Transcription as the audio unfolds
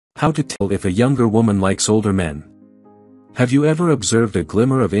How to tell if a younger woman likes older men. Have you ever observed a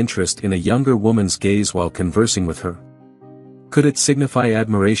glimmer of interest in a younger woman's gaze while conversing with her? Could it signify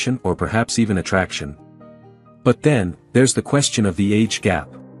admiration or perhaps even attraction? But then, there's the question of the age gap.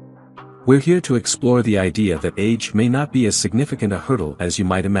 We're here to explore the idea that age may not be as significant a hurdle as you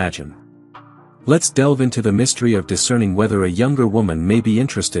might imagine. Let's delve into the mystery of discerning whether a younger woman may be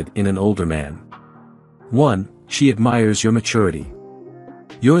interested in an older man. 1. She admires your maturity.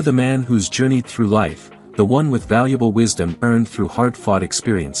 You're the man who's journeyed through life, the one with valuable wisdom earned through hard-fought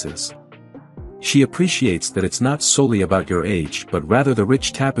experiences. She appreciates that it's not solely about your age but rather the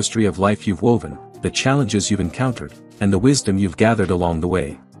rich tapestry of life you've woven, the challenges you've encountered, and the wisdom you've gathered along the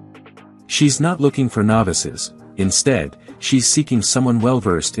way. She's not looking for novices. Instead, she's seeking someone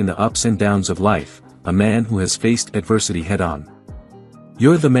well-versed in the ups and downs of life, a man who has faced adversity head-on.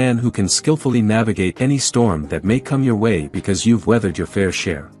 You're the man who can skillfully navigate any storm that may come your way because you've weathered your fair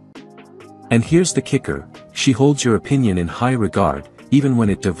share. And here's the kicker, she holds your opinion in high regard, even when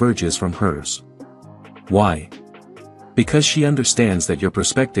it diverges from hers. Why? Because she understands that your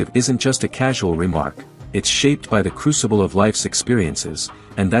perspective isn't just a casual remark, it's shaped by the crucible of life's experiences,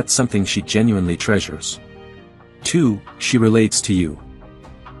 and that's something she genuinely treasures. 2. She relates to you.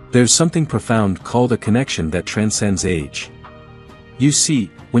 There's something profound called a connection that transcends age. You see,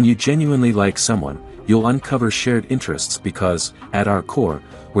 when you genuinely like someone, you'll uncover shared interests because, at our core,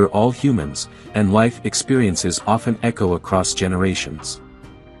 we're all humans, and life experiences often echo across generations.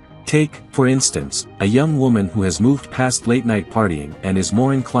 Take, for instance, a young woman who has moved past late-night partying and is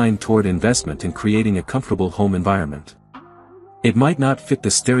more inclined toward investment in creating a comfortable home environment. It might not fit the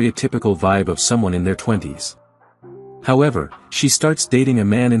stereotypical vibe of someone in their 20s. However, she starts dating a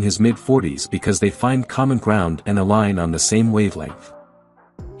man in his mid-40s because they find common ground and align on the same wavelength.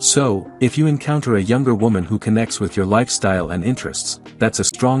 So, if you encounter a younger woman who connects with your lifestyle and interests, that's a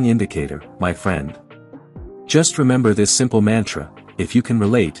strong indicator, my friend. Just remember this simple mantra, if you can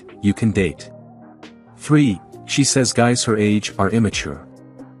relate, you can date. 3. She says guys her age are immature.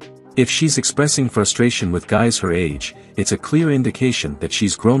 If she's expressing frustration with guys her age, it's a clear indication that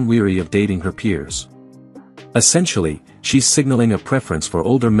she's grown weary of dating her peers. Essentially, she's signaling a preference for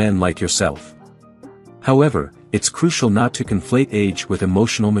older men like yourself. However, it's crucial not to conflate age with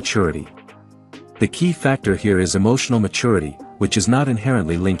emotional maturity. The key factor here is emotional maturity, which is not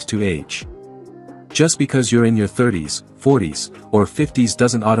inherently linked to age. Just because you're in your 30s, 40s, or 50s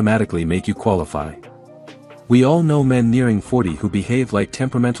doesn't automatically make you qualify. We all know men nearing 40 who behave like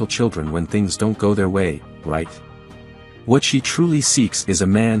temperamental children when things don't go their way, right? What she truly seeks is a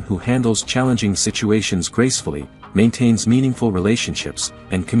man who handles challenging situations gracefully, maintains meaningful relationships,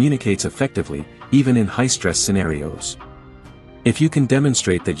 and communicates effectively, even in high-stress scenarios. If you can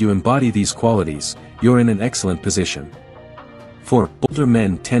demonstrate that you embody these qualities, you're in an excellent position. 4. Older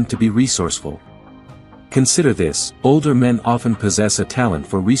men tend to be resourceful. Consider this, older men often possess a talent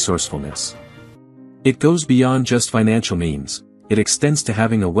for resourcefulness. It goes beyond just financial means. It extends to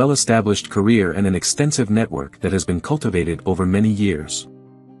having a well-established career and an extensive network that has been cultivated over many years.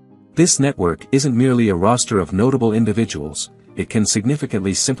 This network isn't merely a roster of notable individuals, it can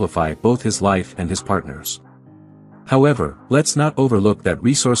significantly simplify both his life and his partner's. However, let's not overlook that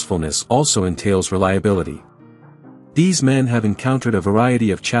resourcefulness also entails reliability. These men have encountered a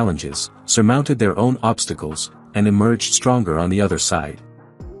variety of challenges, surmounted their own obstacles, and emerged stronger on the other side.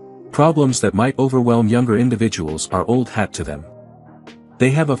 Problems that might overwhelm younger individuals are old hat to them. They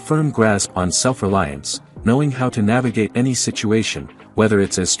have a firm grasp on self-reliance, knowing how to navigate any situation, whether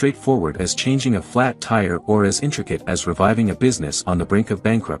it's as straightforward as changing a flat tire or as intricate as reviving a business on the brink of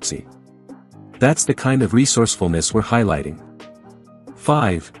bankruptcy. That's the kind of resourcefulness we're highlighting.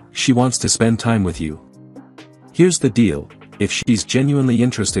 5. She wants to spend time with you. Here's the deal, if she's genuinely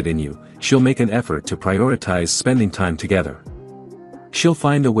interested in you, she'll make an effort to prioritize spending time together. She'll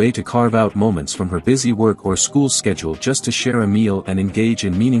find a way to carve out moments from her busy work or school schedule just to share a meal and engage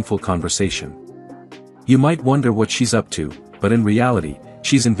in meaningful conversation. You might wonder what she's up to, but in reality,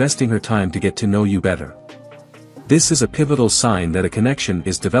 she's investing her time to get to know you better. This is a pivotal sign that a connection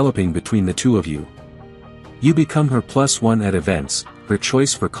is developing between the two of you. You become her +1 at events, her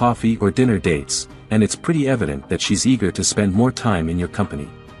choice for coffee or dinner dates, and it's pretty evident that she's eager to spend more time in your company.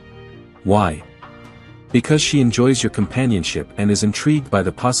 Why? Because she enjoys your companionship and is intrigued by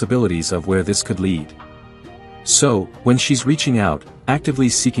the possibilities of where this could lead. So, when she's reaching out, actively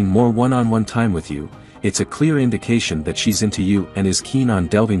seeking more one-on-one time with you, it's a clear indication that she's into you and is keen on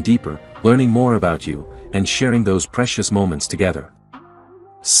delving deeper, learning more about you, and sharing those precious moments together.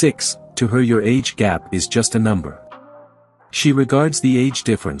 6. To her your age gap is just a number. She regards the age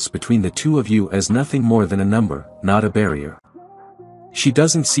difference between the two of you as nothing more than a number, not a barrier. She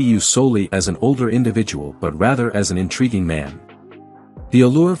doesn't see you solely as an older individual but rather as an intriguing man. The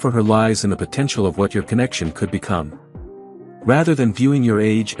allure for her lies in the potential of what your connection could become. Rather than viewing your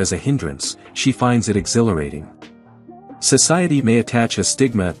age as a hindrance, she finds it exhilarating. Society may attach a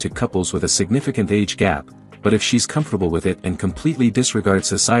stigma to couples with a significant age gap, but if she's comfortable with it and completely disregards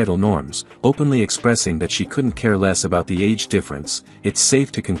societal norms, openly expressing that she couldn't care less about the age difference, it's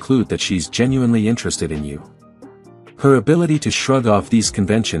safe to conclude that she's genuinely interested in you. Her ability to shrug off these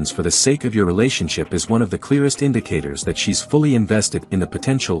conventions for the sake of your relationship is one of the clearest indicators that she's fully invested in the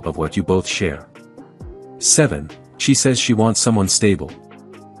potential of what you both share. 7. She says she wants someone stable.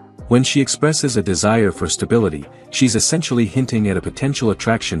 When she expresses a desire for stability, she's essentially hinting at a potential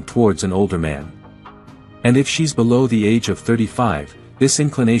attraction towards an older man. And if she's below the age of 35, this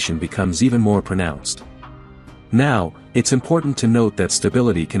inclination becomes even more pronounced. Now, it's important to note that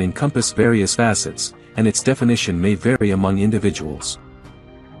stability can encompass various facets, and its definition may vary among individuals.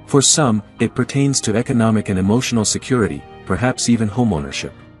 For some, it pertains to economic and emotional security, perhaps even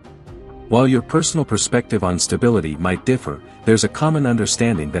homeownership. While your personal perspective on stability might differ, there's a common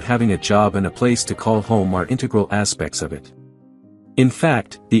understanding that having a job and a place to call home are integral aspects of it. In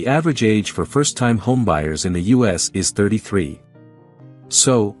fact, the average age for first-time homebuyers in the US is 33.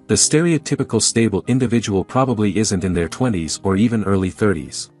 So, the stereotypical stable individual probably isn't in their 20s or even early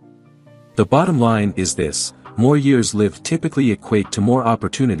 30s. The bottom line is this: more years lived typically equate to more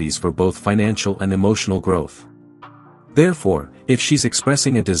opportunities for both financial and emotional growth. Therefore, if she's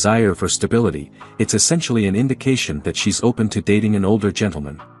expressing a desire for stability, it's essentially an indication that she's open to dating an older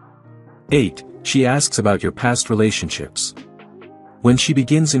gentleman. 8. She asks about your past relationships. When she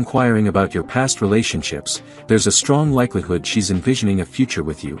begins inquiring about your past relationships, there's a strong likelihood she's envisioning a future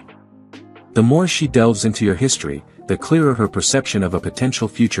with you. The more she delves into your history, the clearer her perception of a potential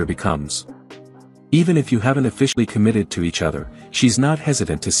future becomes. Even if you haven't officially committed to each other, she's not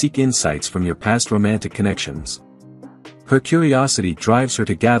hesitant to seek insights from your past romantic connections. Her curiosity drives her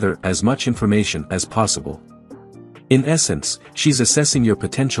to gather as much information as possible. In essence, she's assessing your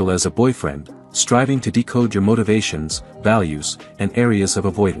potential as a boyfriend, striving to decode your motivations, values, and areas of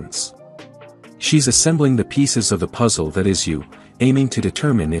avoidance. She's assembling the pieces of the puzzle that is you, aiming to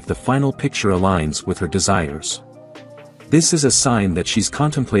determine if the final picture aligns with her desires. This is a sign that she's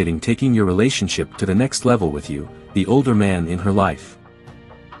contemplating taking your relationship to the next level with you, the older man in her life.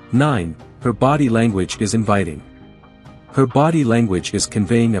 9. Her body language is inviting. Her body language is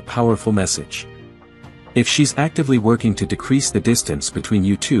conveying a powerful message. If she's actively working to decrease the distance between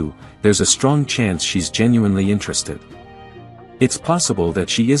you two, there's a strong chance she's genuinely interested. It's possible that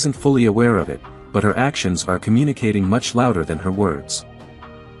she isn't fully aware of it, but her actions are communicating much louder than her words.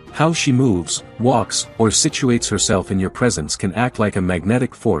 How she moves, walks, or situates herself in your presence can act like a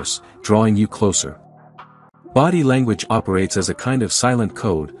magnetic force, drawing you closer. Body language operates as a kind of silent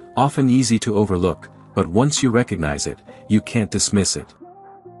code, often easy to overlook, but once you recognize it, you can't dismiss it.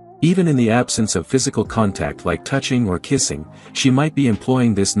 Even in the absence of physical contact like touching or kissing, she might be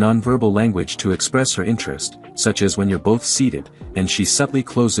employing this nonverbal language to express her interest, such as when you're both seated, and she subtly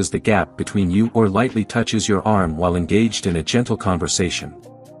closes the gap between you or lightly touches your arm while engaged in a gentle conversation.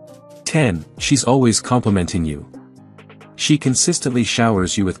 10. She's always complimenting you. She consistently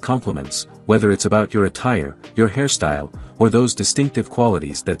showers you with compliments, whether it's about your attire, your hairstyle, or those distinctive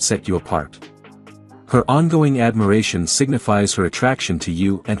qualities that set you apart. Her ongoing admiration signifies her attraction to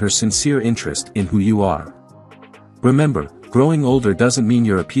you and her sincere interest in who you are. Remember, growing older doesn't mean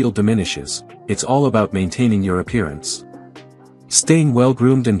your appeal diminishes, it's all about maintaining your appearance. Staying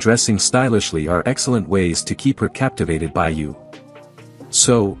well-groomed and dressing stylishly are excellent ways to keep her captivated by you.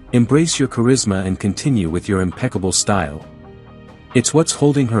 So, embrace your charisma and continue with your impeccable style. It's what's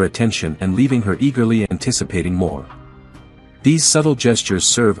holding her attention and leaving her eagerly anticipating more. These subtle gestures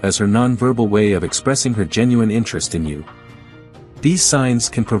serve as her nonverbal way of expressing her genuine interest in you. These signs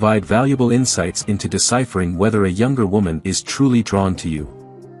can provide valuable insights into deciphering whether a younger woman is truly drawn to you.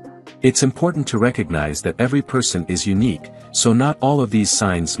 It's important to recognize that every person is unique, so not all of these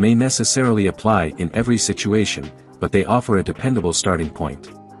signs may necessarily apply in every situation, but they offer a dependable starting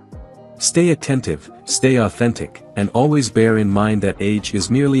point. Stay attentive, stay authentic, and always bear in mind that age is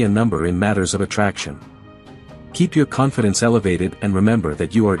merely a number in matters of attraction. Keep your confidence elevated and remember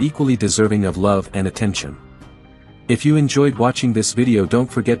that you are equally deserving of love and attention. If you enjoyed watching this video,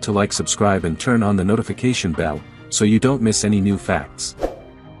 don't forget to like, subscribe and turn on the notification bell, so you don't miss any new facts.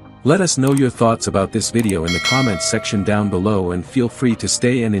 Let us know your thoughts about this video in the comments section down below and feel free to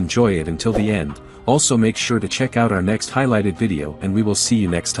stay and enjoy it until the end. Also make sure to check out our next highlighted video and we will see you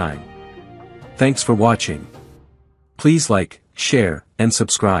next time. Thanks for watching. Please like, share, and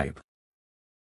subscribe.